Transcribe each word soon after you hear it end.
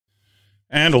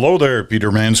And hello there, Peter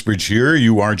Mansbridge here.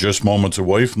 You are just moments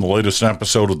away from the latest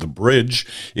episode of The Bridge.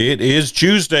 It is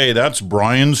Tuesday. That's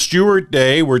Brian Stewart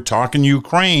Day. We're talking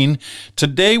Ukraine.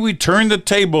 Today we turn the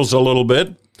tables a little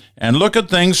bit and look at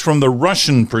things from the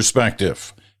Russian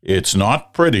perspective. It's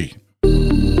not pretty.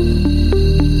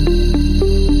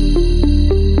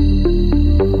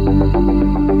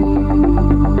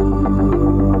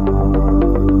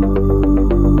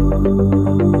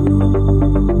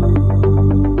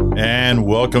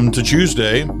 Welcome to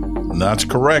Tuesday. That's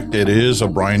correct. It is a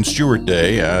Brian Stewart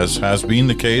Day, as has been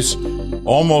the case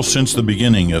almost since the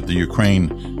beginning of the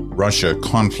Ukraine-Russia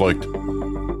conflict.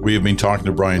 We have been talking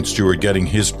to Brian Stewart, getting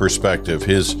his perspective,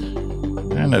 his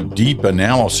kind of deep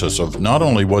analysis of not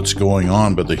only what's going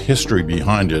on, but the history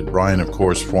behind it. Brian, of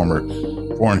course, former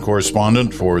foreign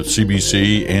correspondent for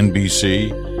CBC,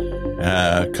 NBC,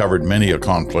 covered many a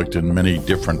conflict in many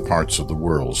different parts of the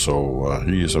world. So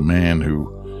he is a man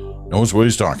who knows what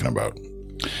he's talking about.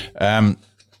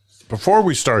 Before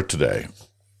we start today,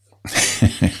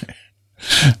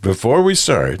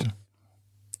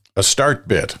 a start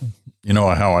bit. You know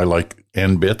how I like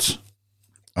end bits?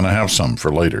 And I have some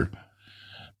for later.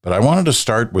 But I wanted to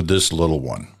start with this little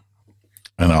one,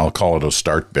 and I'll call it a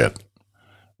start bit.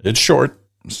 It's short,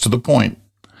 it's to the point.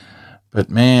 But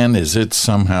man, is it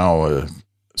somehow a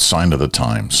sign of the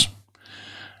times.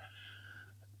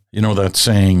 You know that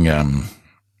saying,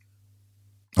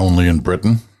 only in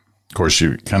Britain. Of course,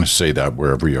 you kind of say that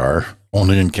wherever you are.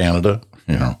 Only in Canada,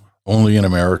 only in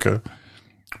America.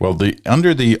 Well,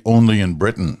 under the only in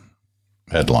Britain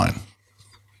headline,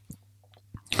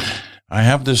 I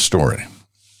have this story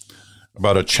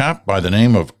about a chap by the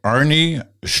name of Arnie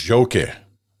Joke.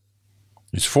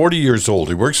 He's 40 years old.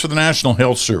 He works for the National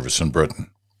Health Service in Britain.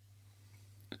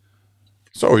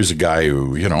 So he's a guy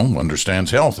who,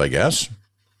 understands health, I guess.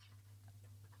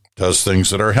 Does things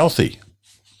that are healthy.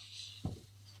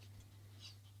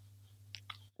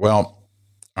 Well,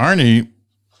 Arnie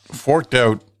forked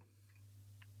out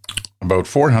about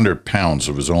 400 pounds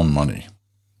of his own money.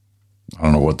 I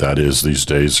don't know what that is these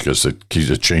days because it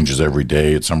changes every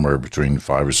day. It's somewhere between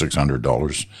 $500 or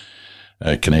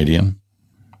 $600 Canadian,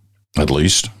 at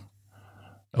least.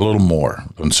 A little more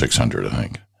than 600, I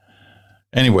think.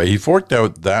 Anyway, he forked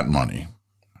out that money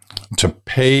to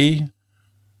pay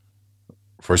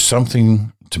for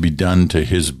something to be done to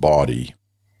his body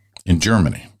in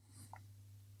Germany.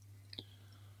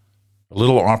 A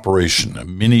little operation, a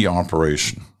mini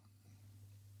operation,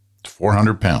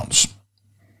 400 pounds,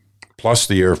 plus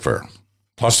the airfare,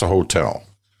 plus the hotel,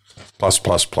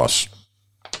 plus.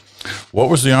 What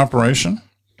was the operation?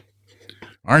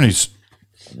 Arnie's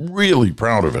really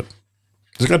proud of it.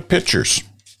 He's got pictures.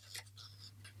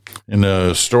 In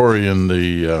a story in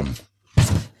the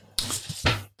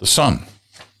Sun,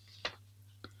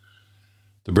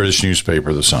 the British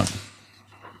newspaper, The Sun.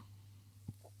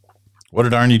 What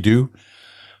did Arnie do?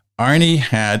 Arnie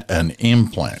had an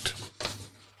implant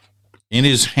in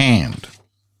his hand.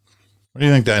 What do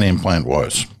you think that implant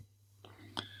was?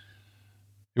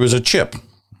 It was a chip,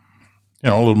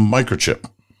 a little microchip.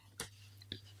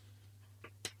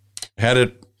 Had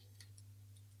it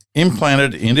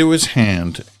implanted into his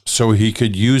hand so he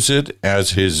could use it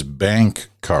as his bank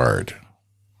card.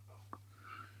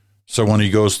 So when he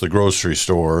goes to the grocery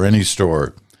store or any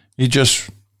store, he just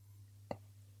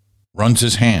runs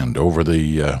his hand over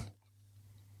the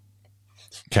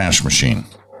cash machine.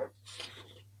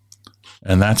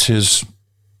 And that's his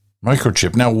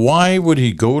microchip. Now, why would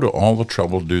he go to all the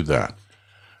trouble to do that?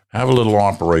 Have a little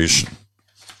operation.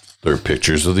 There are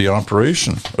pictures of the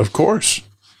operation, of course.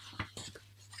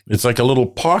 It's like a little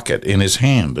pocket in his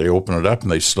hand. They open it up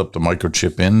and they slip the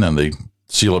microchip in and they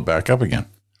seal it back up again.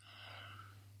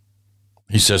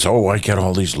 He says, I get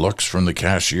all these looks from the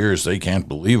cashiers. They can't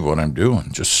believe what I'm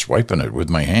doing, just swiping it with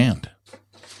my hand.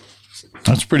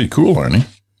 That's pretty cool, Arnie.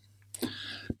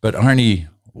 But Arnie,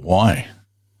 why?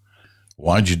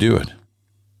 Why'd you do it?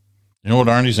 You know what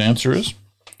Arnie's answer is?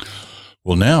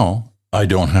 Well, now I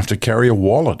don't have to carry a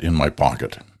wallet in my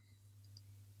pocket.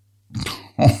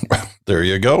 There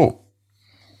you go.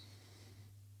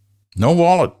 No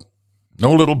wallet.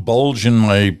 No little bulge in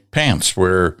my pants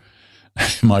where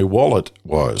my wallet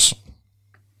was.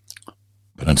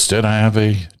 But instead I have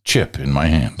a chip in my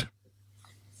hand.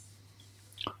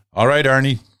 All right,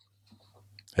 Arnie.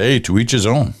 Hey, to each his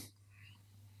own.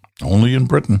 Only in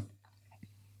Britain.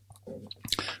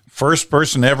 First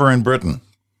person ever in Britain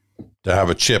to have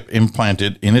a chip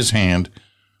implanted in his hand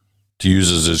to use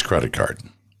as his credit card.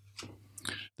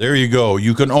 There you go.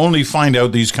 You can only find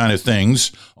out these kind of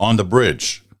things on The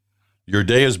Bridge. Your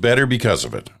day is better because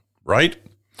of it, right?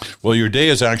 Well, your day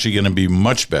is actually going to be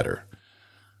much better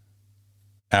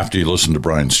after you listen to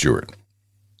Brian Stewart.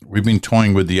 We've been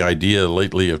toying with the idea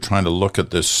lately of trying to look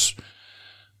at this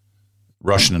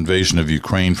Russian invasion of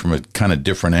Ukraine from a kind of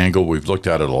different angle. We've looked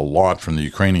at it a lot from the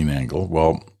Ukrainian angle,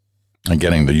 well, and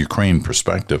getting the Ukraine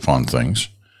perspective on things,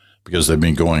 because they've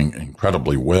been going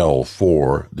incredibly well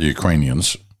for the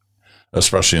Ukrainians,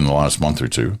 especially in the last month or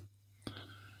two.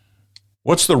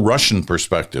 What's the Russian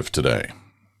perspective today?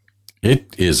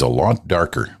 It is a lot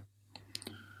darker.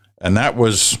 And that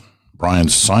was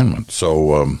Brian's assignment.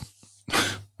 So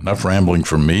enough rambling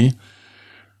from me.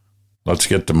 Let's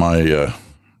get to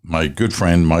my good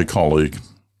friend, my colleague,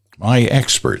 my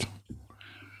expert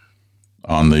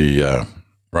on the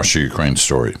Russia-Ukraine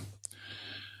story.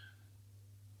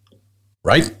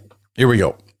 Right? Here we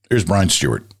go. Here's Brian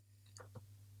Stewart.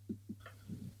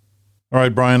 All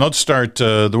right, Brian, let's start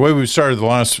the way we started the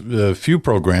last few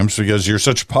programs, because you're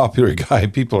such a popular guy.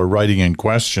 People are writing in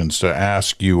questions to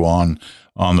ask you on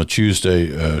the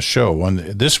Tuesday show. And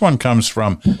this one comes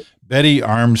from Betty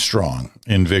Armstrong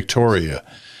in Victoria.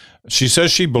 She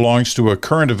says she belongs to a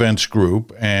current events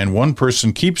group, and one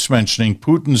person keeps mentioning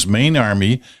Putin's main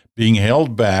army being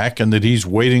held back and that he's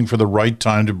waiting for the right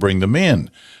time to bring them in.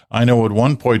 I know at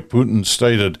one point Putin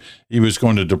stated he was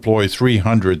going to deploy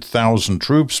 300,000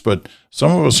 troops, but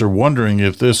some of us are wondering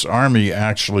if this army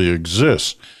actually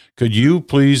exists. Could you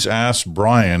please ask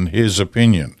Brian his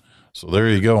opinion? So there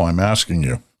you go. I'm asking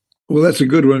you. Well, that's a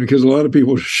good one, because a lot of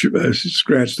people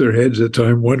scratch their heads at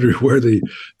time wondering where the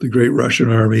great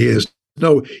Russian army is.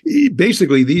 No,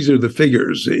 basically, these are the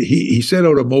figures. He set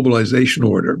out a mobilization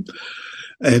order,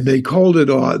 and they called it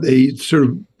off. They sort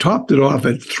of topped it off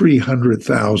at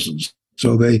 300,000.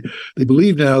 So they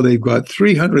believe now they've got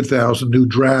 300,000 new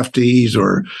draftees,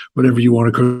 or whatever you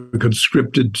want to call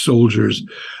conscripted soldiers,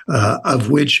 of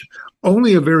which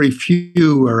only a very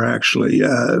few are actually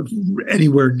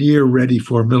anywhere near ready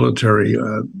for military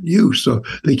use. So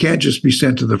they can't just be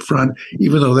sent to the front,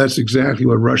 even though that's exactly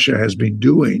what Russia has been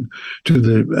doing, to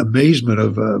the amazement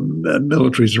of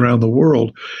militaries around the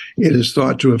world. It is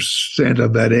thought to have sent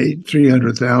of that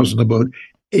 300,000, about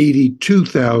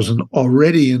 82,000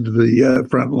 already into the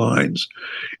front lines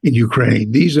in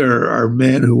Ukraine. These are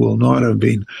men who will not have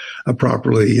been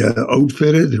properly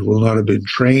outfitted, who will not have been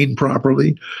trained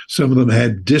properly. Some of them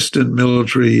had distant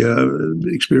military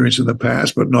experience in the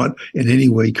past, but not in any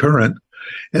way current.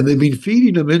 And they've been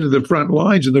feeding them into the front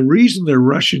lines. And the reason they're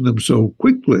rushing them so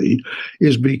quickly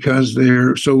is because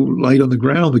they're so light on the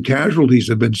ground. The casualties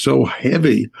have been so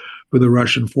heavy for the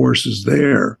Russian forces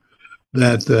there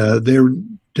that they're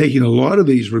taking a lot of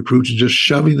these recruits and just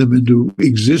shoving them into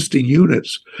existing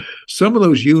units. Some of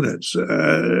those units,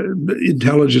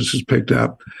 intelligence has picked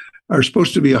up, are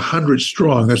supposed to be 100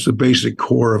 strong. That's the basic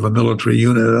core of a military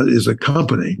unit, is a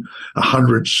company,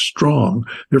 100 strong.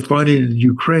 They're finding in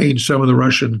Ukraine, some of the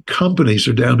Russian companies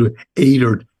are down to 8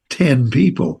 or 10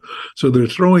 people. So they're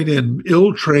throwing in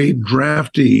ill-trained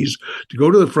draftees to go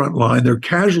to the front line. Their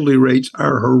casualty rates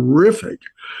are horrific.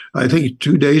 I think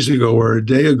 2 days ago or a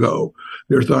day ago,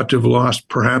 they're thought to have lost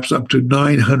perhaps up to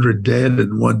 900 dead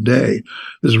in one day.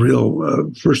 This is real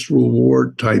First World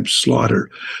War type slaughter.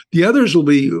 The others will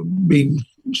be being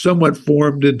somewhat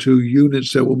formed into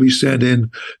units that will be sent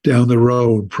in down the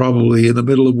road, probably in the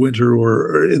middle of winter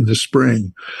or in the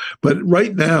spring. But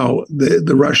right now,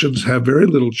 the Russians have very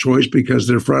little choice, because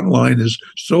their front line is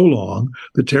so long,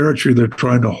 the territory they're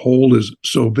trying to hold is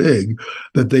so big,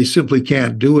 that they simply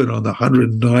can't do it on the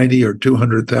 190 or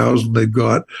 200,000 they've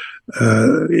got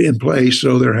in place.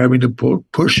 So they're having to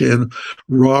push in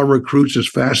raw recruits as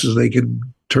fast as they can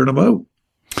turn them out.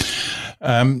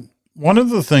 One of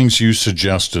the things you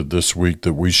suggested this week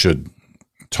that we should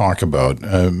talk about,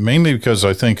 mainly because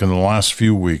I think in the last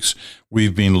few weeks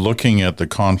we've been looking at the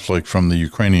conflict from the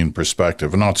Ukrainian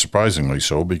perspective, and not surprisingly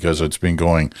so, because it's been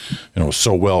going,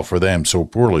 so well for them, so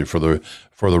poorly for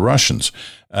the Russians.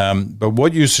 But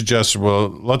what you suggested, well,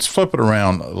 let's flip it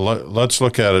around. Let's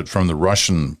look at it from the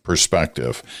Russian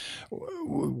perspective.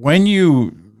 When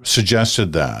you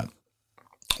suggested that,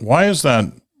 why is that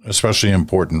especially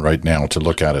important right now to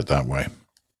look at it that way?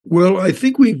 Well, I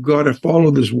think we've got to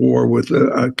follow this war with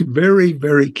a very,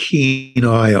 very keen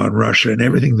eye on Russia and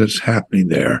everything that's happening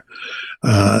there.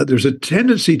 There's a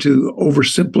tendency to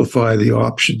oversimplify the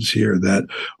options here, that,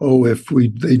 if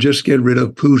they just get rid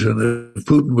of Putin, if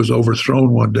Putin was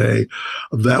overthrown one day,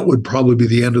 that would probably be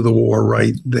the end of the war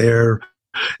right there.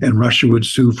 and Russia would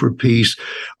sue for peace.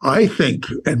 I think,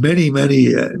 and many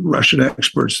Russian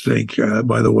experts think,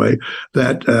 by the way,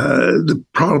 that the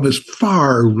problem is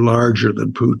far larger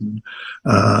than Putin.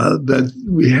 That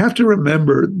we have to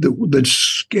remember the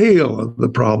scale of the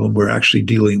problem we're actually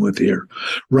dealing with here.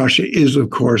 Russia is, of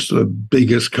course, the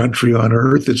biggest country on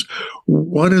earth. It's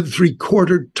 1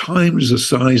 3/4 times the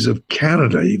size of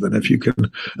Canada, even if you can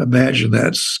imagine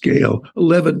that scale.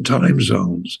 11 time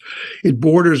zones. It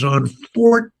borders on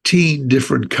 14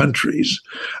 different countries,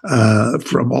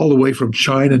 from all the way from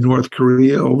China, North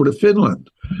Korea, over to Finland.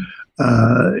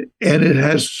 And it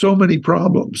has so many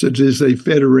problems. It is a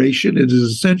federation. It is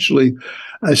essentially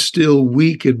a still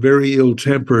weak and very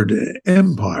ill-tempered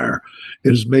empire.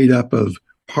 It is made up of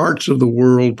parts of the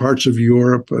world, parts of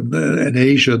Europe and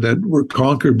Asia that were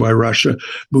conquered by Russia,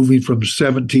 moving from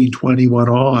 1721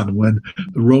 on, when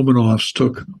the Romanovs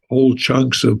took whole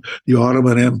chunks of the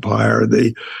Ottoman Empire,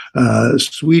 the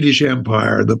Swedish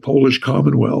Empire, the Polish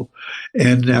Commonwealth.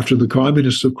 And after the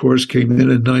communists, of course, came in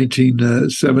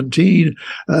 1917,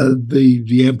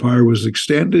 the empire was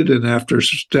extended. And after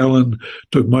Stalin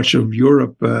took much of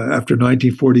Europe after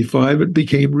 1945, it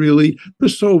became really the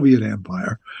Soviet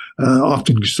Empire.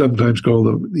 Often sometimes called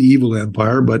the evil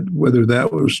empire, but whether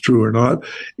that was true or not,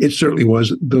 it certainly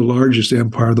was the largest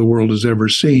empire the world has ever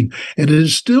seen. And it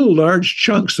is still large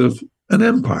chunks of an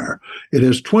empire. It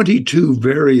has 22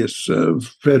 various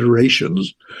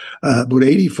federations, about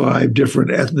 85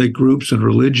 different ethnic groups and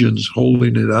religions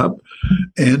holding it up.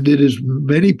 And it is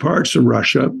many parts of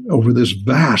Russia, over this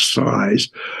vast size,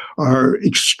 are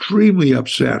extremely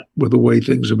upset with the way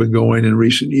things have been going in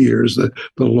recent years. The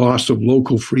loss of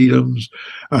local freedoms,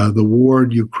 the war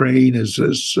in Ukraine has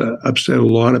upset a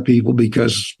lot of people,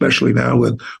 because especially now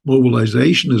when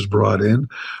mobilization is brought in,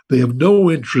 they have no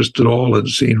interest at all in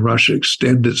seeing Russia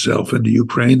extend itself into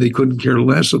Ukraine. They couldn't care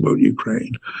less about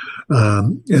Ukraine.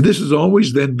 And this has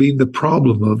always then been the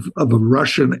problem of a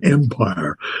Russian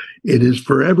empire. It has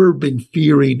forever been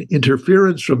fearing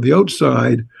interference from the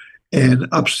outside and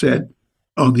upset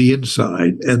on the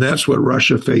inside. And that's what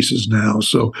Russia faces now.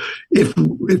 So if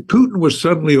Putin was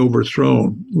suddenly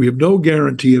overthrown, we have no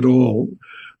guarantee at all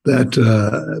that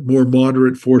more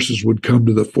moderate forces would come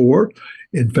to the fore.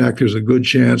 In fact, there's a good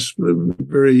chance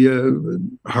very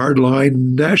hardline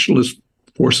nationalist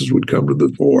forces would come to the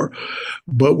fore.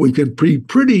 But we can be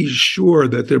pretty sure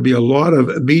that there'd be a lot of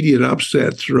immediate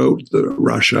upset throughout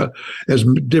Russia as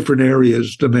different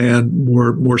areas demand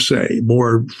more say,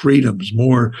 more freedoms,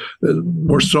 more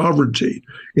sovereignty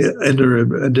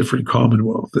under a different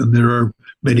commonwealth. And there are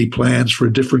many plans for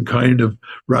a different kind of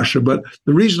Russia. But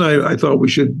the reason I thought we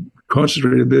should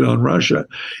concentrate a bit on Russia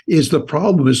is the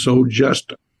problem is so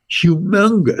just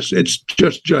humongous. It's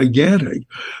just gigantic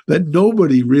that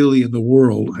nobody really in the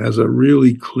world has a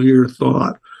really clear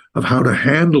thought of how to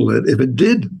handle it if it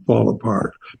did fall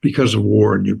apart because of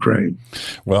war in Ukraine.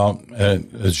 Well,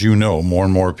 as you know, more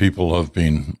and more people have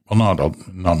been, well,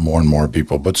 not more and more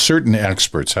people, but certain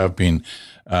experts have been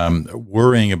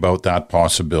worrying about that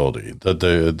possibility, that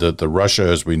the Russia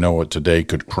as we know it today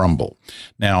could crumble.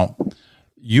 Now,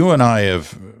 you and I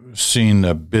have seen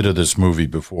a bit of this movie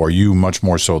before, you much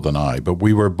more so than I, but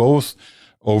we were both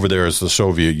over there as the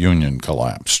Soviet Union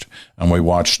collapsed, and we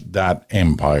watched that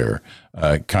empire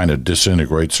kind of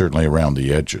disintegrate, certainly around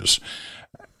the edges.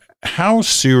 How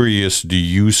serious do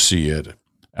you see it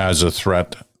as a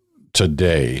threat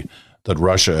today that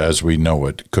Russia as we know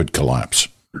it could collapse?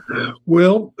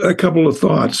 Well, a couple of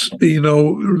thoughts. You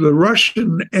know, the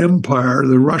Russian empire,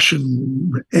 the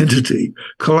Russian entity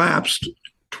collapsed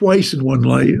twice in one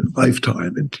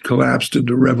lifetime. It collapsed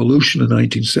into revolution in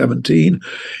 1917,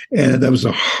 and that was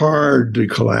a hard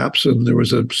collapse, and there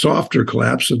was a softer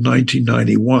collapse in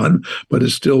 1991, but it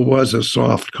still was a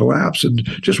soft collapse. In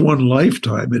just one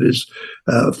lifetime, it has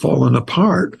fallen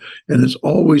apart, and it's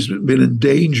always been in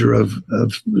danger of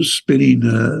spinning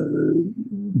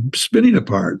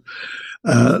apart.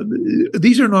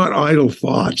 These are not idle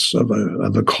thoughts of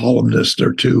a columnist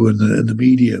or two in the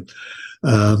media.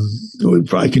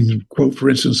 I can quote, for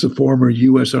instance, the former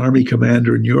U.S. Army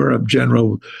commander in Europe,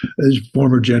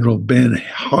 former General Ben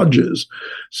Hodges,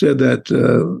 said that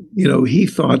he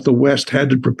thought the West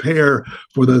had to prepare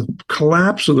for the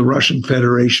collapse of the Russian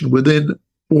Federation within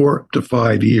 4 to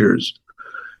 5 years.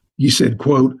 He said,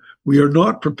 quote, "We are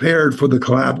not prepared for the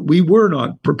collapse. We were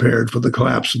not prepared for the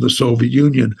collapse of the Soviet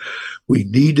Union. We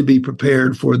need to be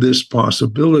prepared for this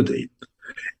possibility."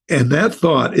 And that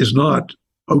thought is not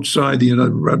outside the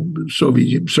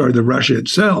the Russia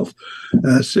itself.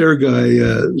 Sergei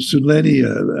Suleny,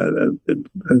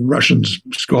 a Russian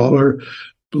scholar,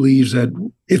 believes that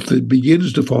if it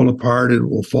begins to fall apart, it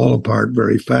will fall apart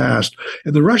very fast.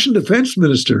 And the Russian defense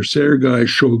minister, Sergei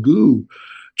Shoigu,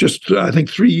 just I think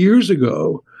 3 years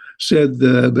ago, said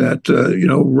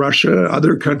that Russia,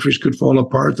 other countries could fall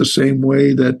apart the same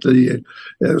way that the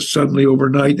suddenly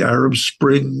overnight Arab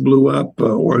Spring blew up,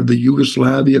 or the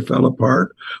Yugoslavia fell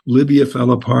apart, Libya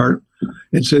fell apart,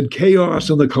 and said chaos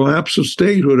and the collapse of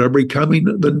statehood are becoming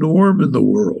the norm in the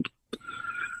world.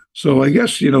 So I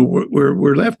guess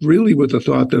we're left really with the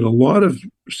thought that a lot of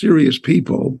serious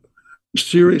people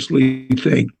seriously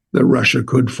think that Russia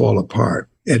could fall apart.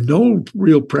 And no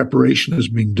real preparation is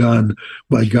being done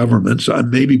by governments.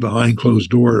 Maybe behind closed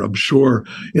door, I'm sure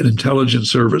in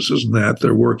intelligence services and that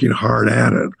they're working hard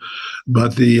at it.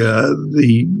 But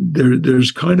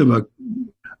there's kind of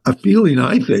a feeling,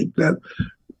 I think, that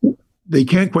they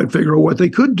can't quite figure out what they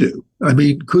could do. I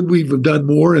mean, could we have done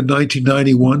more in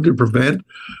 1991 to prevent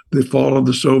the fall of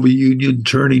the Soviet Union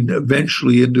turning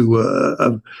eventually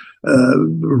into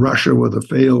Russia with a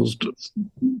failed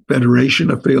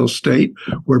federation, a failed state,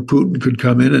 where Putin could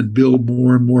come in and build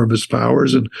more and more of his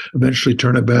powers and eventually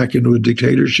turn it back into a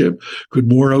dictatorship? Could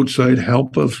more outside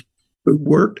help have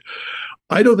worked?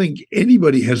 I don't think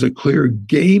anybody has a clear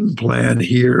game plan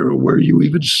here where you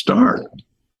even start.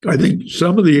 I think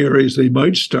some of the areas they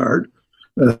might start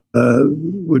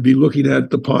would be looking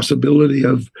at the possibility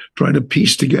of trying to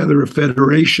piece together a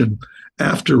federation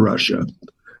after Russia.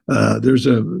 There's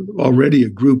already a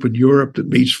group in Europe that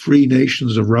meets Free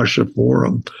Nations of Russia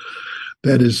Forum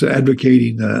that is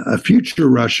advocating a future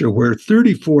Russia where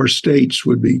 34 states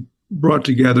would be brought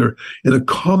together in a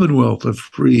commonwealth of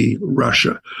free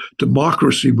Russia.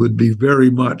 Democracy would be very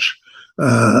much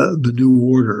the new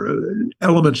order,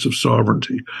 elements of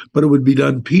sovereignty, but it would be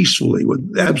done peacefully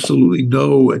with absolutely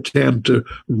no attempt to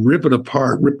rip it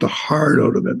apart, rip the heart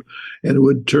out of it, and it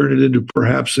would turn it into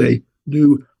perhaps a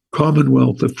new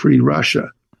Commonwealth of Free Russia.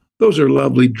 Those are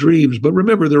lovely dreams, but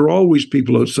remember, there are always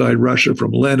people outside Russia,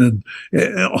 from Lenin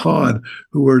on,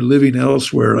 who are living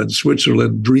elsewhere in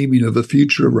Switzerland, dreaming of the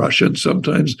future of Russia, and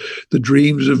sometimes the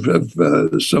dreams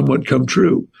have somewhat come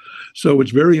true. So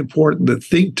it's very important that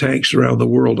think tanks around the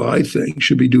world, I think,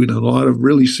 should be doing a lot of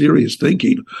really serious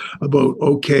thinking about,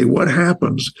 okay, what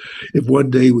happens if one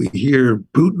day we hear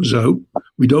Putin's out?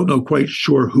 We don't know quite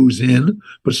sure who's in,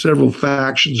 but several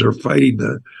factions are fighting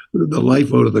the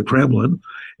life out of the Kremlin,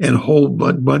 and whole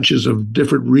bunches of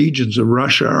different regions of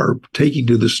Russia are taking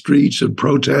to the streets and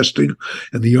protesting,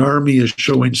 and the army is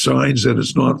showing signs that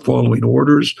it's not following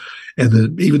orders,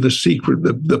 and even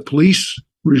the police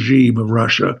regime of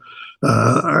Russia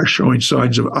are showing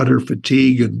signs of utter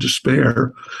fatigue and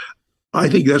despair. I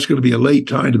think that's going to be a late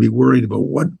time to be worried about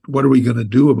what are we going to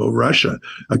do about Russia,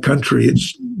 a country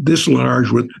it's this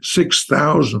large with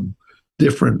 6,000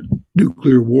 different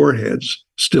nuclear warheads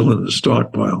still in the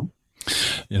stockpile.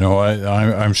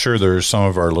 I'm sure there's some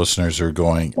of our listeners who are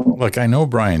going, look, I know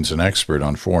Brian's an expert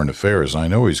on foreign affairs. I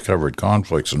know he's covered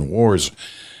conflicts and wars,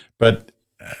 but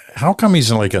how come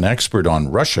he's like an expert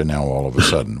on Russia now all of a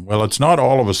sudden? Well, it's not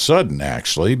all of a sudden,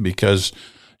 actually, because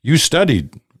you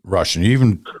studied Russian. You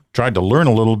even tried to learn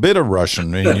a little bit of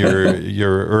Russian in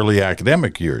your early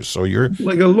academic years. So you're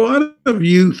like a lot of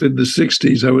youth in the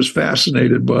 60s. I was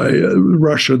fascinated by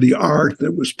Russia, the art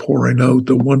that was pouring out,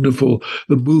 the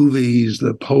movies,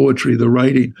 the poetry, the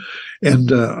writing.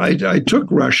 And I took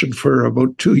Russian for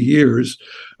about 2 years,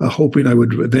 hoping I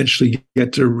would eventually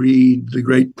get to read the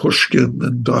great Pushkin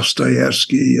and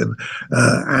Dostoevsky and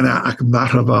Anna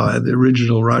Akhmatova in the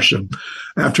original Russian.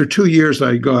 After 2 years,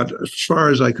 I got as far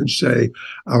as I could say,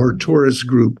 our tourist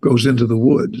group goes into the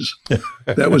woods.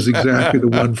 That was exactly the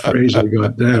one phrase I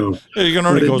got down. You can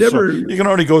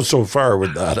only go so far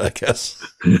with that, I guess.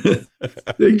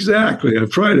 Exactly.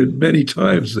 I've tried it many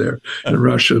times there in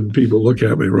Russia, and people look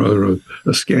at me rather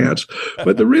askance.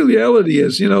 But the reality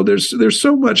is, there's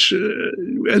so much,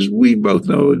 as we both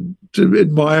know, to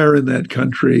admire in that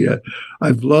country.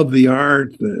 I've loved the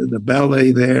art, the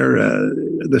ballet there,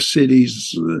 the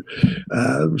cities.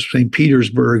 St.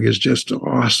 Petersburg is just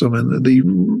awesome, and the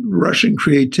Russian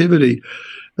creativity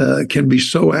can be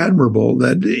so admirable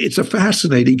that it's a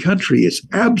fascinating country. It's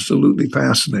absolutely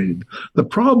fascinating. The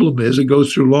problem is it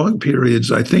goes through long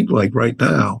periods, I think, like right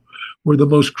now, where the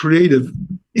most creative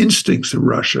instincts of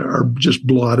Russia are just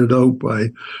blotted out by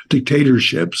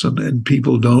dictatorships, and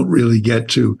people don't really get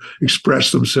to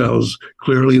express themselves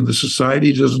clearly, and the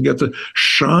society doesn't get to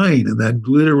shine in that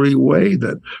glittery way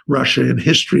that Russia in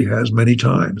history has many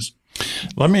times.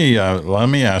 Let me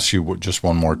ask you just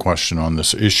one more question on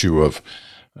this issue of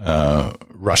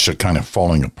Russia kind of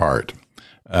falling apart.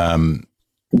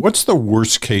 What's the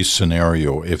worst case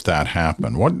scenario if that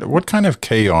happened? What kind of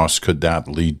chaos could that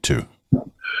lead to?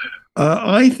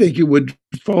 I think it would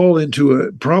fall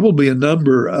into probably a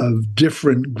number of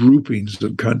different groupings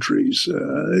of countries.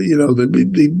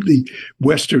 The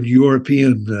Western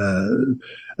European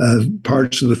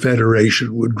parts of the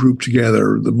Federation would group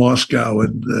together. The Moscow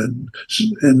and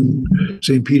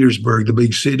St. Petersburg, the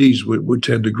big cities, would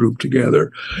tend to group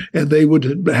together, and they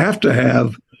would have to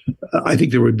have. I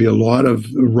think there would be a lot of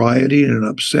rioting and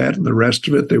upset, and the rest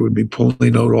of it, they would be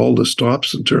pulling out all the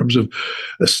stops in terms of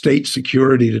state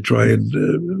security to try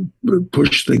and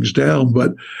push things down.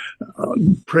 But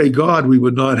pray God we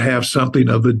would not have something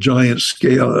of a giant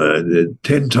scale,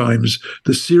 10 times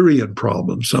the Syrian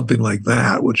problem, something like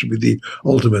that, which would be the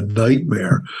ultimate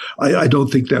nightmare. I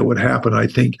don't think that would happen. I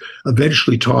think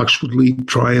eventually talks would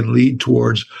try and lead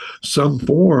towards some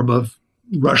form of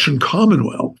Russian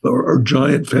Commonwealth or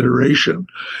giant federation.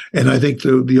 And I think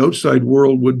the outside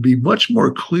world would be much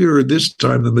more clear this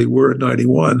time than they were in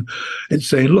 91 and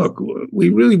saying, look, we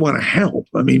really want to help.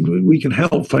 I mean, we can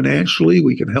help financially.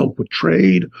 We can help with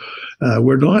trade.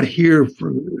 We're not here,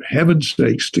 for heaven's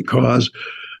sakes, to cause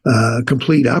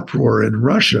complete uproar in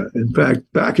Russia. In fact,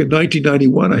 back in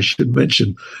 1991, I should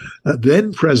mention,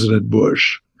 then President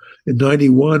Bush, in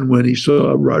 91, when he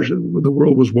saw Russia, when the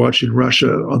world was watching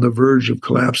Russia on the verge of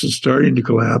collapse and starting to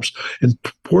collapse, and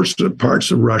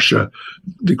parts of Russia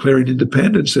declaring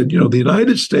independence, said, the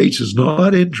United States is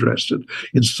not interested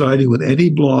in siding with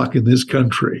any bloc in this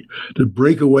country to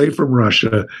break away from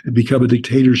Russia and become a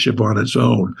dictatorship on its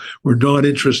own. We're not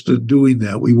interested in doing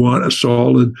that. We want a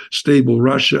solid, stable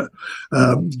Russia.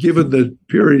 Given the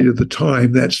period of the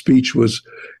time, that speech was,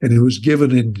 and it was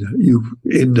given in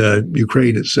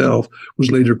Ukraine itself, was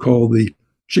later called the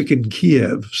Chicken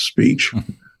Kiev speech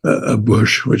of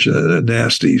Bush, which is a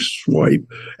nasty swipe.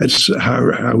 That's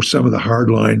how some of the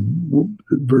hardline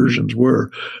versions were.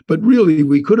 But really,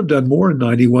 we could have done more in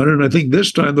 91. And I think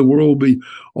this time the world will be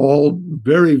all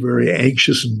very, very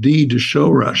anxious indeed to show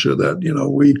Russia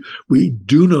that, we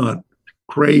do not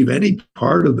crave any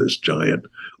part of this giant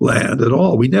land at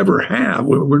all. We never have.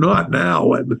 We're not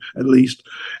now, at least.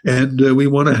 And we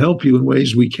want to help you in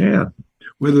ways we can.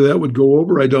 Whether that would go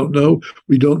over, I don't know.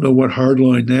 We don't know what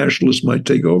hardline nationalists might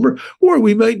take over, or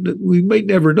we might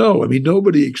never know. I mean,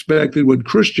 nobody expected when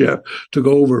Khrushchev took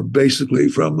over, basically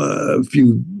from a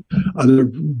few other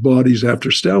bodies after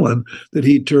Stalin, that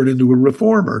he'd turn into a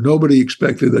reformer. Nobody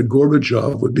expected that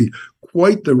Gorbachev would be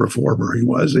quite the reformer he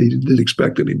was. They didn't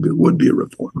expect that he would be a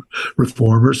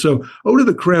reformer. So out of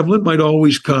the Kremlin might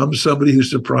always come somebody who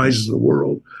surprises the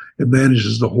world and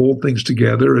manages to hold things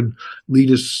together and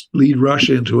lead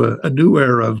Russia into a new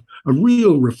era of a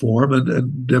real reform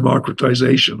and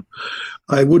democratization.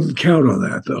 I wouldn't count on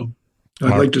that, though.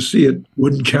 I'd like to see it.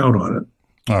 Wouldn't count on it.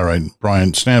 All right,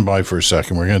 Brian, stand by for a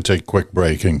second. We're going to take a quick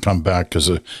break and come back because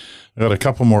I got a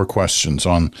couple more questions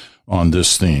on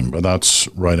this theme, but that's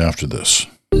right after this.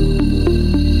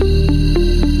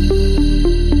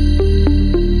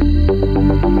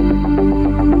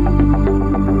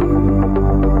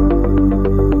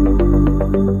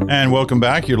 And welcome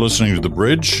back. You're listening to The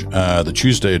Bridge, the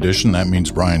Tuesday edition. That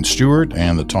means Brian Stewart,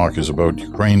 and the talk is about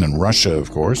Ukraine and Russia, of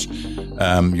course.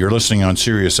 You're listening on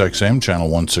Sirius XM, channel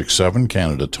 167,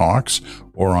 Canada Talks,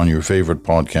 or on your favorite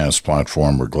podcast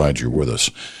platform. We're glad you're with us.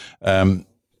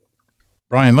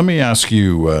 Brian, let me ask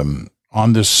you,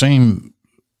 on this same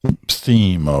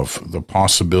theme of the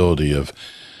possibility of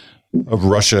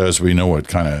Russia as we know it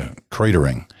kind of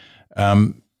cratering,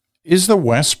 is the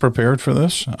West prepared for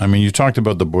this? I mean, you talked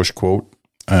about the Bush quote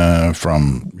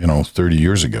from 30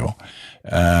 years ago,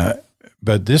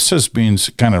 but this has been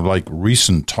kind of like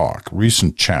recent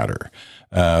chatter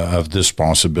of this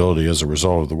possibility as a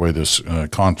result of the way this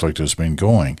conflict has been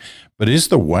going. But is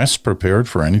the West prepared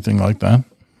for anything like that?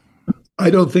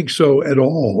 I don't think so at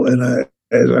all. And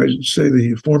as I say,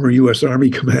 the former U.S. Army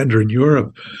commander in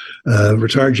Europe,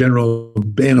 retired General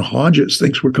Ben Hodges,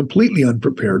 thinks we're completely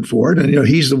unprepared for it. And,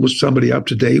 he's somebody up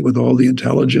to date with all the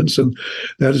intelligence, and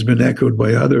that has been echoed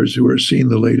by others who are seeing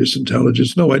the latest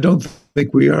intelligence. No, I don't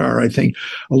think we are. I think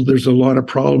there's a lot of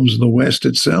problems in the West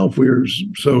itself. We're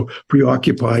so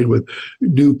preoccupied with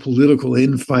new political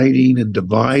infighting and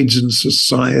divides in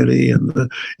society and the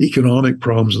economic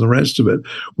problems and the rest of it.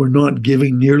 We're not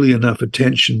giving nearly enough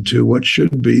attention to what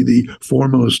should be the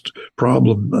foremost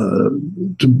problem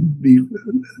to be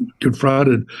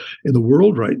confronted in the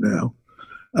world right now.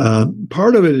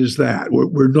 Part of it is that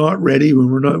we're not ready.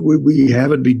 We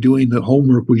haven't been doing the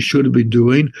homework we should have been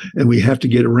doing, and we have to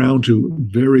get around to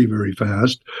very, very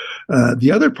fast.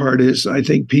 The other part is, I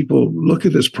think people look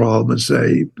at this problem and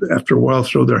say, after a while,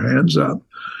 throw their hands up.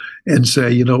 and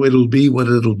say, it'll be what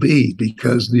it'll be,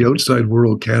 because the outside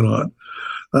world cannot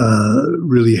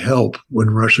really help when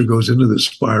Russia goes into this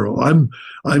spiral.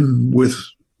 I'm with,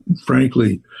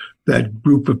 frankly, that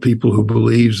group of people who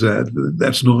believes that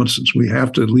that's nonsense. We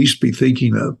have to at least be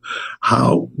thinking of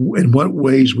how, in what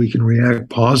ways we can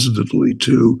react positively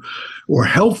to, or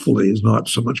helpfully, is not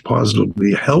so much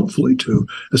positively, helpfully to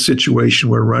a situation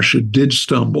where Russia did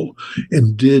stumble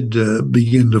and did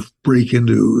begin to break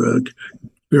into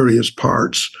various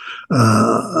parts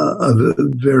of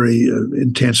very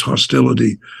intense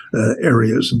hostility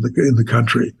areas in the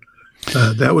country.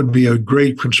 That would be a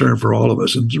great concern for all of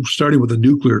us, and starting with the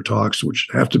nuclear talks, which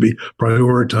have to be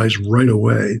prioritized right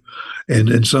away,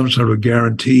 and some sort of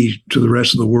guarantee to the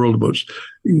rest of the world about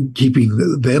keeping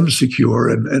them secure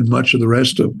and much of the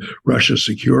rest of Russia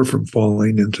secure from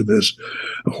falling into this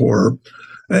horror.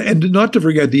 And not to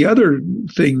forget, the other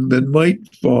thing that might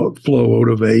flow out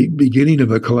of a beginning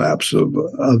of a collapse of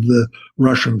the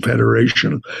Russian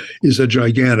Federation is a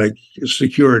gigantic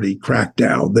security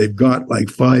crackdown. They've got like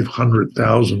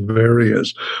 500,000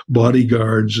 various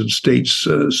bodyguards and state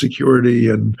security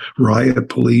and riot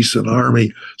police and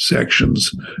army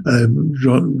sections,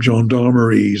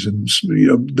 gendarmeries, and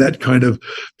that kind of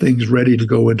things ready to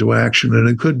go into action. And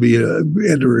it could be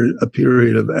enter a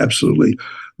period of absolutely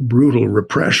brutal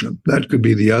repression. That could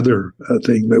be the other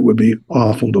thing that would be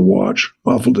awful to watch,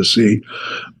 awful to see.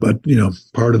 But,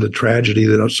 part of the tragedy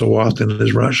that so often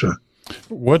is Russia.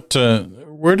 Where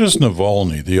does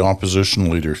Navalny, the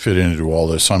opposition leader, fit into all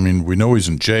this? I mean, we know he's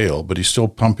in jail, but he's still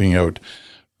pumping out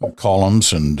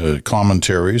columns and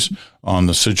commentaries on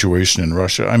the situation in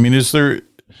Russia. I mean, is there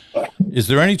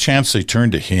any chance they turn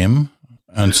to him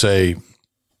and say,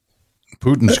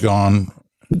 Putin's gone,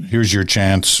 here's your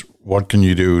chance, what can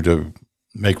you do to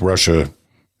make Russia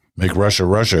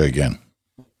Russia again?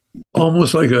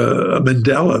 Almost like a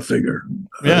Mandela figure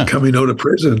coming out of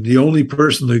prison. The only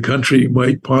person the country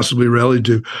might possibly rally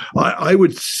to. I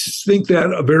would think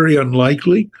that very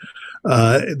unlikely,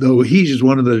 though he's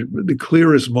one of the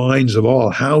clearest minds of all.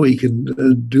 How he can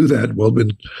do that, well,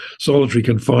 in solitary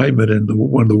confinement in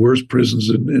one of the worst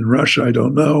prisons in Russia, I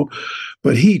don't know.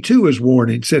 But he, too, is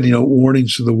sending out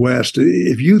warnings to the West.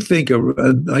 If you think a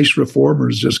nice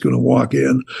reformer is just going to walk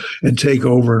in and take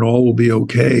over and all will be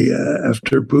okay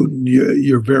after Putin,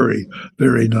 you're very,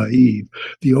 very naive.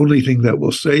 The only thing that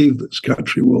will save this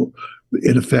country will,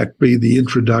 in effect, be the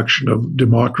introduction of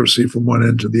democracy from one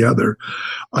end to the other.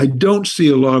 I don't see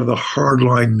a lot of the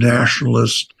hardline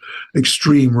nationalist,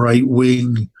 extreme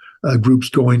right-wing groups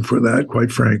going for that,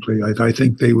 quite frankly. I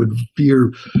think they would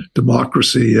fear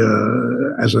democracy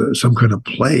as some kind of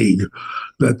plague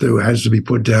that there has to be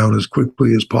put down as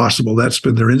quickly as possible. That's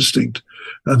been their instinct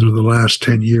under the last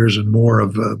 10 years and more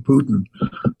of Putin.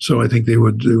 So I think they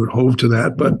would hove to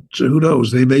that. But who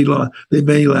knows? They may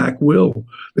lack will.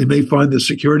 They may find the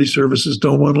security services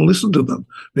don't want to listen to them.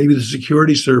 Maybe the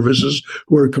security services,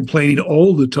 who are complaining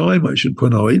all the time, I should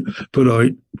point out,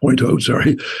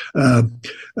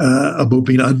 about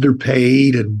being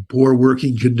underpaid and poor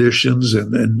working conditions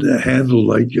and handled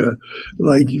like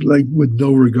with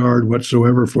no regard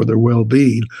whatsoever for their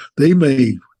well-being. They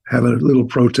may have a little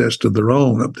protest of their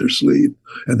own up their sleeve,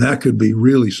 and that could be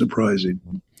really surprising.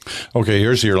 Okay,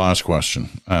 here's your last question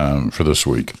for this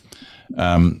week.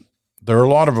 There are a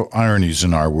lot of ironies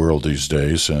in our world these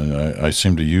days, and I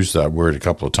seem to use that word a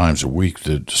couple of times a week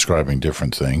to describing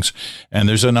different things. And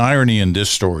there's an irony in this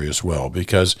story as well,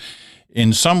 because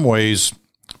in some ways,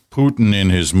 Putin, in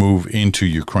his move into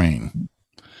Ukraine,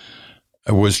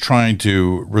 was trying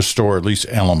to restore at least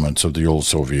elements of the old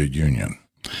Soviet Union.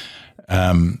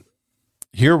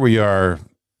 Here we are,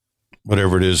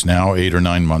 whatever it is now, 8 or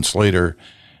 9 months later,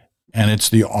 and it's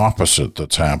the opposite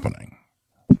that's happening,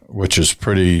 which is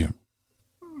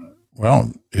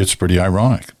it's pretty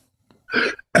ironic.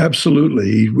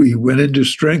 Absolutely. We went in to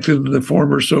strengthen the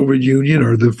former Soviet Union,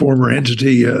 or the former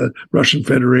entity, Russian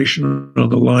Federation, on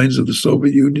the lines of the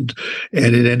Soviet Union,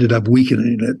 and it ended up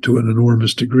weakening it to an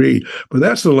enormous degree. But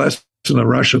that's the lesson of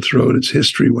Russia throughout its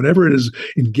history. Whenever it is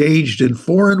engaged in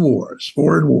foreign wars,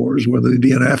 whether they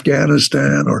be in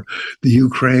Afghanistan or the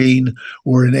Ukraine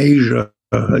or in Asia,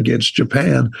 against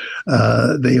Japan,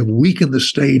 they have weakened the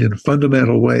state in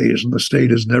fundamental ways, and the state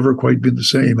has never quite been the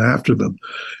same after them.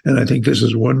 And I think this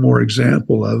is one more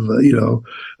example of,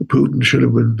 Putin should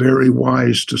have been very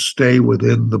wise to stay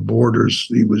within the borders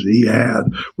he had,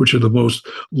 which are the most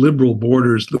liberal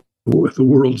borders the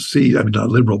world sees. I mean,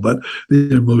 not liberal, but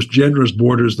the most generous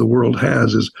borders the world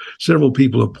has. As several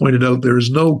people have pointed out, there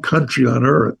is no country on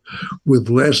earth with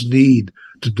less need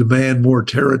to demand more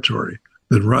territory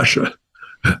than Russia.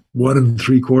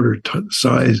 1.75 ton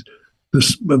size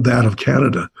that of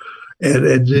Canada. And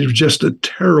it was just a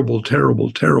terrible,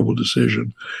 terrible, terrible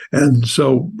decision. And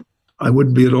so I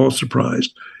wouldn't be at all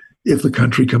surprised if the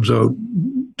country comes out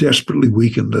desperately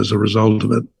weakened as a result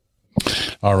of it.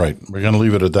 All right. We're going to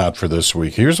leave it at that for this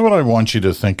week. Here's what I want you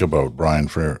to think about, Brian,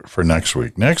 for next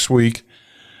week. Next week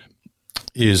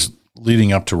is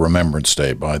leading up to Remembrance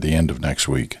Day by the end of next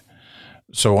week.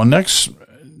 So on next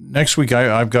week,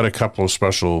 I've got a couple of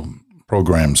special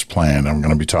programs planned. I'm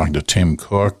going to be talking to Tim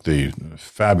Cook, the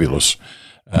fabulous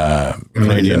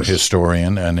Canadian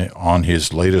historian, and on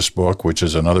his latest book, which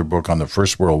is another book on the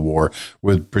First World War,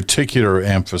 with particular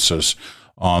emphasis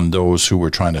on those who were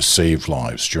trying to save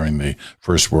lives during the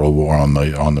First World War on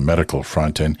the medical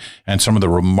front, and some of the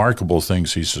remarkable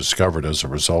things he's discovered as a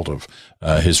result of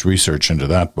his research into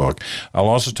that book. I'll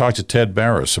also talk to Ted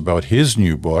Barris about his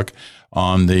new book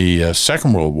on the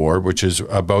Second World War, which is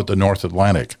about the North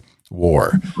Atlantic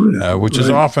War, which is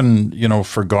often,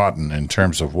 forgotten in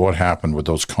terms of what happened with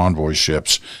those convoy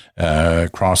ships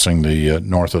crossing the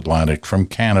North Atlantic from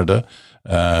Canada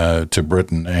to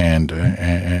Britain and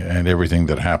everything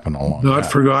that happened along. Not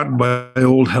forgotten by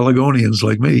old Heligonians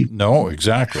like me. No,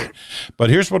 exactly. But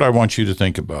here's what I want you to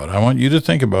think about.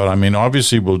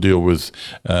 Obviously we'll deal with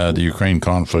the Ukraine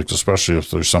conflict, especially if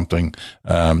there's something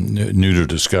new to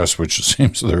discuss, which it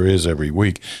seems there is every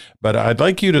week. But I'd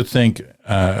like you to think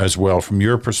as well from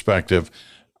your perspective,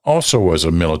 also as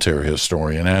a military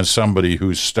historian, as somebody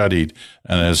who's studied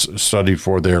and has studied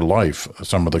for their life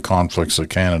some of the conflicts that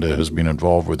Canada has been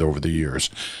involved with over the years.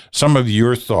 Some of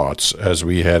your thoughts as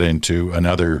we head into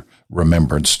another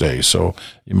Remembrance Day. So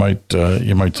you might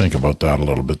think about that a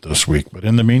little bit this week. But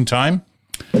in the meantime,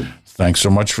 thanks so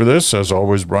much for this. As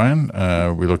always, Brian,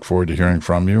 we look forward to hearing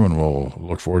from you, and we'll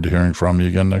look forward to hearing from you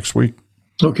again next week.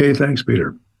 Okay, thanks,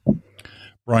 Peter.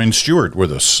 Brian Stewart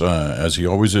with us, as he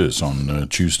always is on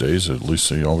Tuesdays. At least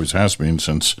he always has been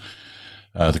since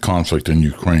the conflict in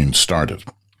Ukraine started.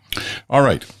 All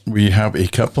right, we have a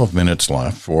couple of minutes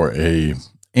left for a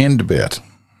end bit.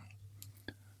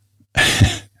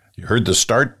 You heard the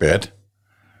start bit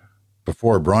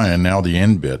before, Brian, now the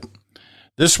end bit.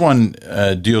 This one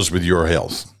deals with your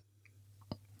health.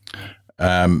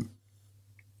 And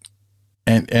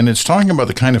it's talking about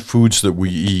the kind of foods that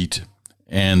we eat.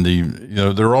 And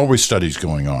there are always studies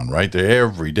going on, right?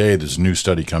 Every day there's a new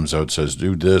study comes out, says,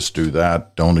 do this, do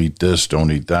that, don't eat this, don't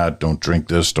eat that, don't drink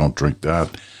this, don't drink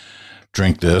that,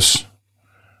 drink this.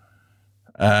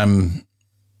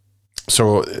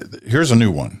 So here's a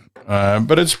new one,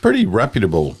 but it's a pretty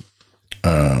reputable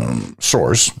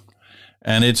source.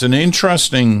 And it's an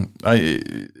interesting,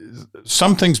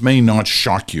 some things may not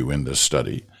shock you in this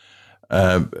study,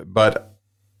 but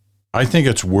I think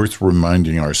it's worth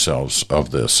reminding ourselves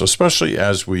of this, especially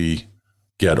as we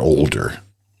get older.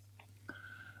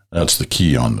 That's the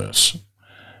key on this.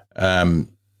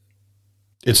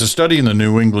 It's a study in the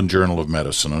New England Journal of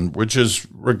Medicine, which is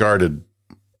regarded,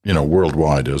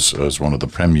 worldwide as one of the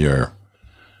premier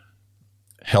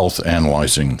health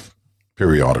analyzing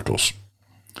periodicals.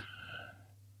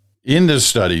 In this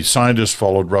study, scientists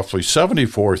followed roughly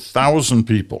 74,000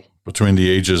 people between the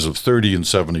ages of 30 and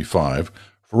 75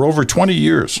 for over 20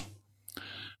 years.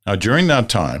 Now, during that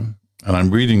time, and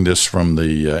I'm reading this from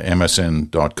the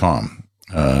MSN.com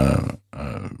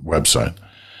website,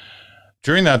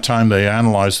 during that time, they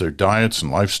analyzed their diets and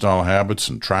lifestyle habits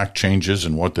and tracked changes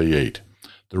in what they ate.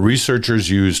 The researchers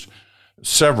used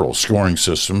several scoring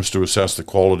systems to assess the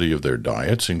quality of their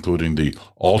diets, including the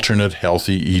Alternate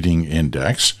Healthy Eating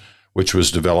Index, which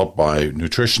was developed by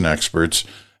nutrition experts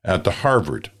at the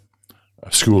Harvard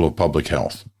School of Public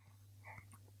Health.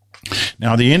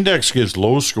 Now, the index gives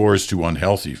low scores to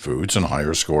unhealthy foods and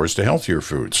higher scores to healthier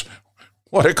foods.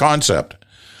 What a concept.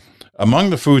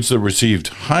 Among the foods that received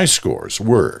high scores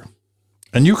were,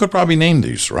 and you could probably name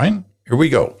these, right? Here we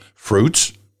go.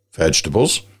 Fruits,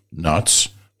 vegetables, nuts,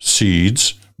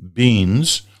 seeds,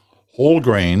 beans, whole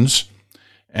grains,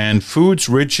 and foods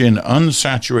rich in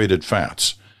unsaturated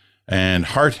fats and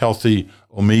heart-healthy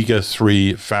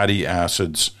omega-3 fatty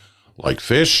acids like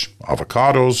fish,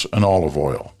 avocados, and olive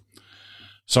oil.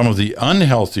 Some of the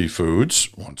unhealthy foods,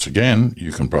 once again,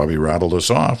 you can probably rattle this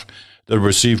off, that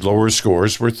received lower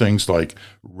scores were things like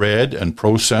red and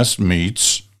processed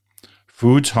meats,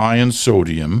 foods high in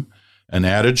sodium and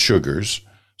added sugars,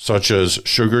 such as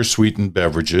sugar-sweetened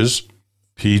beverages,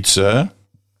 pizza,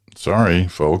 sorry,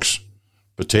 folks,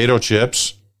 potato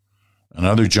chips, and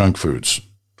other junk foods.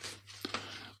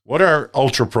 What are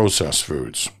ultra-processed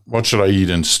foods? What should I eat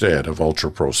instead of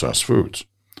ultra-processed foods?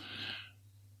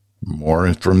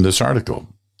 More from this article.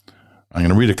 I'm going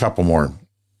to read a couple more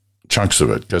chunks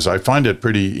of it because I find it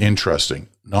pretty interesting.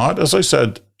 Not, as I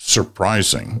said,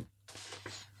 surprising,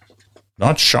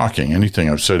 not shocking, anything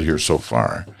I've said here so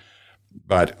far,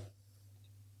 but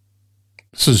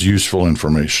this is useful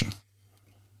information.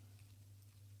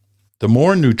 The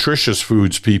more nutritious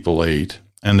foods people ate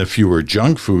and the fewer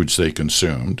junk foods they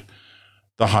consumed,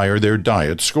 the higher their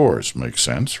diet scores. Makes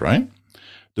sense, right?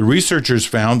 The researchers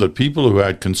found that people who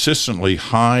had consistently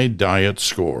high diet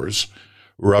scores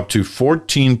were up to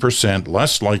 14%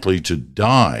 less likely to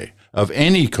die of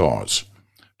any cause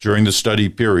during the study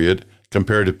period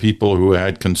compared to people who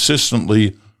had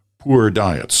consistently poor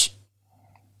diets.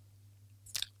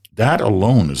 That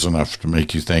alone is enough to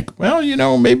make you think,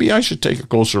 well, maybe I should take a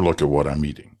closer look at what I'm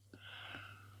eating.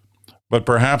 But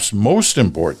perhaps most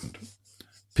important,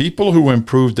 people who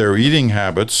improved their eating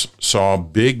habits saw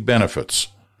big benefits.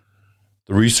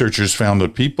 The researchers found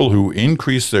that people who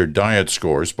increased their diet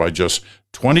scores by just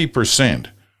 20%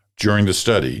 during the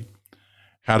study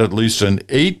had at least an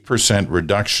 8%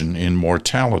 reduction in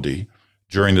mortality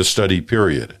during the study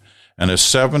period and a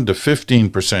 7 to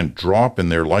 15% drop in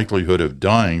their likelihood of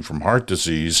dying from heart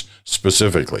disease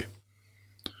specifically.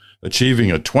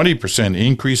 Achieving a 20%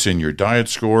 increase in your diet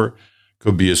score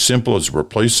could be as simple as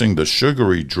replacing the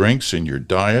sugary drinks in your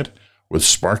diet with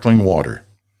sparkling water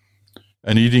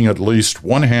and eating at least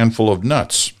one handful of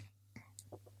nuts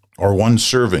or one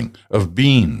serving of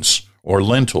beans or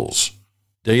lentils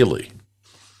daily.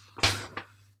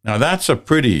 Now that's a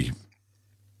pretty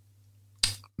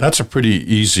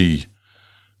easy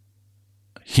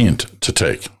hint to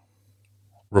take.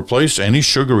 Replace any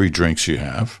sugary drinks you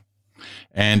have,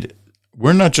 and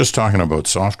we're not just talking about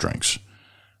soft drinks.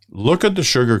 Look at the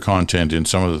sugar content in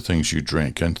some of the things you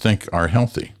drink and think are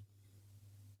healthy,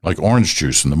 like orange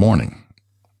juice in the morning,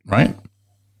 right?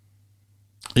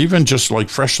 Even just like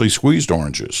freshly squeezed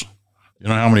oranges. You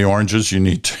know how many oranges you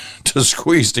need to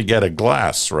squeeze to get a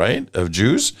glass, right, of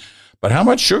juice? But how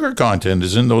much sugar content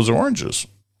is in those oranges?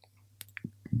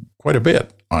 Quite a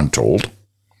bit, I'm told.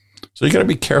 So you got to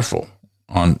be careful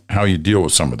on how you deal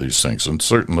with some of these things. And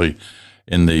certainly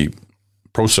in the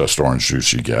processed orange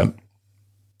juice you get,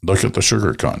 look at the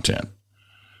sugar content.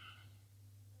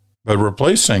 But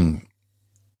replacing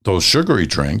those sugary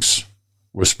drinks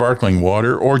with sparkling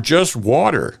water or just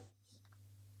water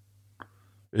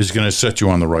is going to set you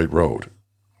on the right road.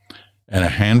 And a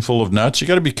handful of nuts, you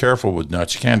got to be careful with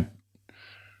nuts. You can't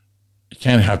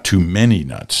have too many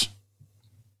nuts.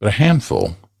 But a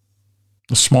handful,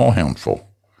 a small handful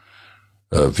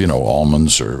of,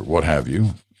 almonds or what have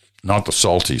you, not the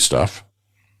salty stuff,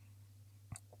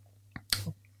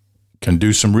 can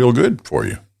do some real good for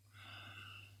you.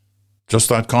 Just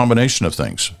that combination of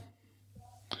things.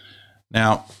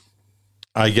 Now,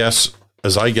 I guess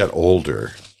as I get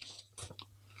older,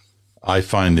 I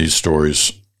find these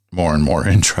stories more and more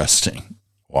interesting.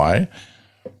 Why?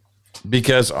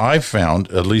 Because I've found,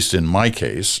 at least in my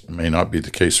case, it may not be the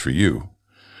case for you,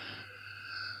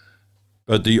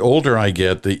 but the older I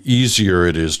get, the easier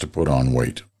it is to put on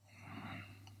weight.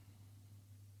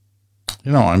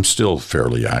 I'm still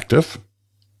fairly active.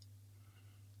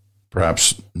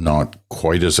 Perhaps not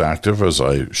quite as active as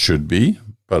I should be,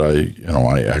 but I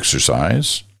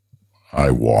exercise,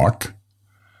 I walk,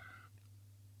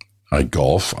 I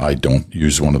golf. I don't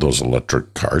use one of those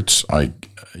electric carts. I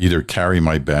either carry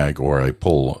my bag or I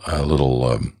pull a little,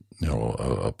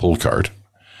 a pull cart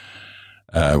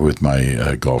with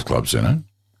my golf clubs in it,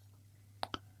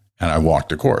 and I walk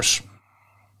the course.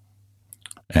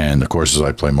 And the courses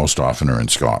I play most often are in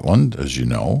Scotland, as you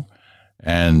know,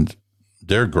 and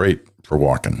they're great for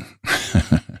walking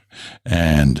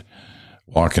and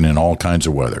walking in all kinds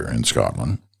of weather in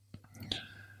Scotland.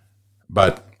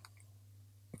 But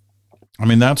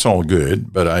that's all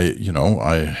good, but I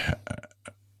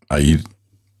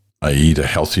eat a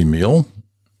healthy meal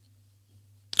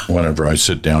whenever I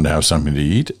sit down to have something to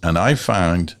eat. And I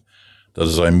found that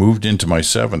as I moved into my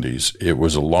 70s, it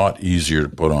was a lot easier to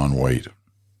put on weight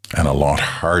and a lot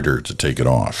harder to take it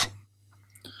off.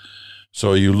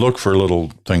 So you look for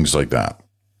little things like that.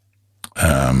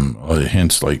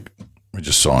 Hints like we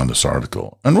just saw in this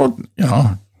article. And we're,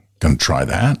 going to try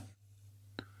that.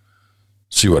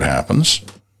 See what happens.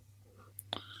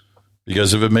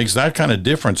 Because if it makes that kind of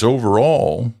difference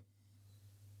overall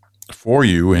for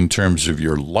you in terms of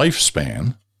your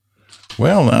lifespan,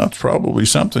 well, that's probably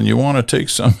something you want to take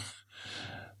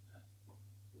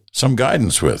some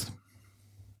guidance with,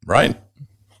 right?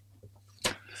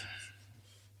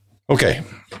 Okay.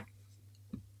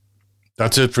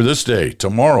 That's it for this day.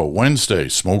 Tomorrow, Wednesday,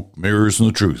 Smoke, Mirrors, and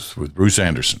the Truth with Bruce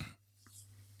Anderson.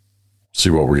 See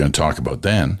what we're going to talk about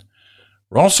then.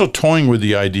 We're also toying with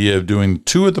the idea of doing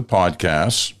 2 of the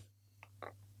podcasts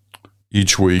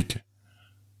each week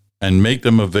and make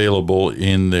them available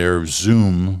in their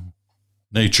Zoom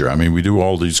nature. I mean, we do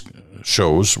all these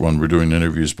shows when we're doing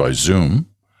interviews by Zoom,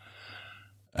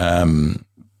 and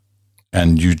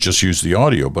you just use the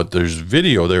audio, but there's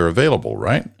video there available,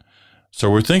 right? So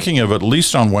we're thinking of, at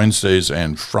least on Wednesdays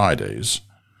and Fridays,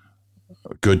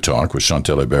 Good Talk with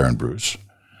Chantal Hébert and Bruce,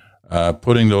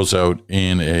 putting those out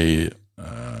in a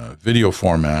video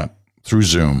format through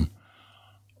Zoom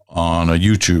on a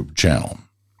YouTube channel.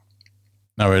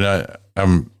 Now, I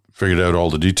haven't figured out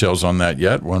all the details on that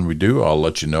yet. When we do, I'll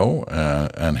let you know,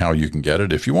 and how you can get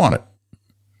it if you want it.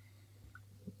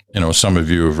 Some of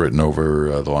you have written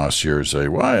over the last year, say,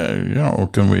 why,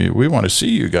 can we want to see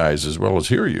you guys as well as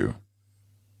hear you.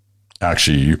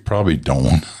 Actually, you probably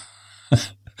don't.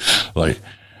 Like,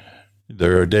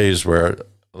 there are days where,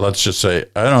 let's just say,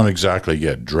 I don't exactly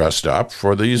get dressed up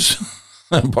for these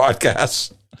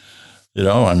podcasts.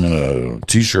 I'm in a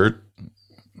T-shirt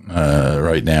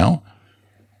right now,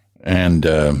 and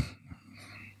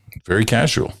very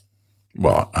casual.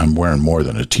 Well, I'm wearing more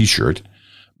than a T-shirt,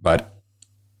 but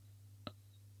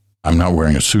I'm not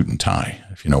wearing a suit and tie,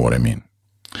 if you know what I mean.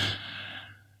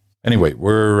 Anyway,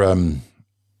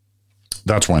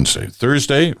 that's Wednesday.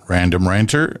 Thursday, Random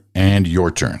Ranter and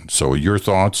Your Turn. So your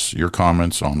thoughts, your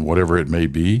comments on whatever it may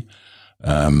be.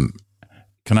 Can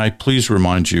I please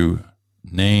remind you,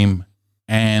 name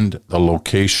and the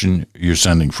location you're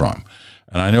sending from?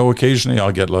 And I know occasionally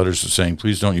I'll get letters saying,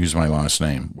 please don't use my last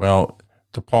name. Well,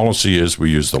 the policy is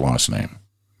we use the last name.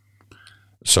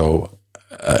 So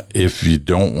if you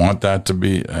don't want that to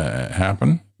be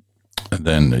happen,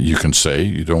 then you can say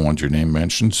you don't want your name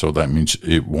mentioned, so that means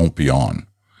it won't be on.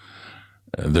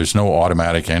 There's no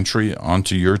automatic entry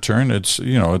onto Your Turn. It's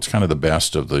kind of the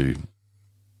best of the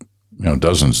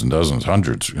dozens and dozens,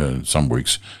 hundreds, some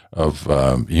weeks of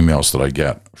emails that I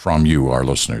get from you, our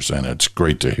listeners, and it's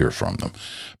great to hear from them.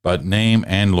 But name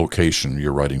and location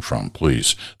you're writing from,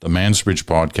 please. The Mansbridge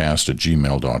Podcast at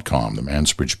gmail.com. The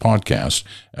Mansbridge Podcast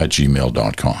at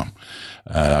gmail.com.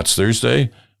 That's Thursday.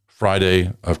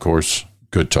 Friday, of course,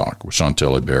 Good Talk with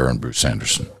Chantal Hébert and Bruce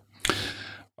Anderson.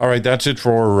 All right, that's it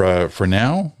for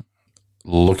now.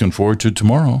 Looking forward to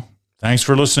tomorrow. Thanks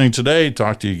for listening today.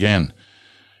 Talk to you again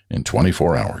in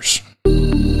 24 hours.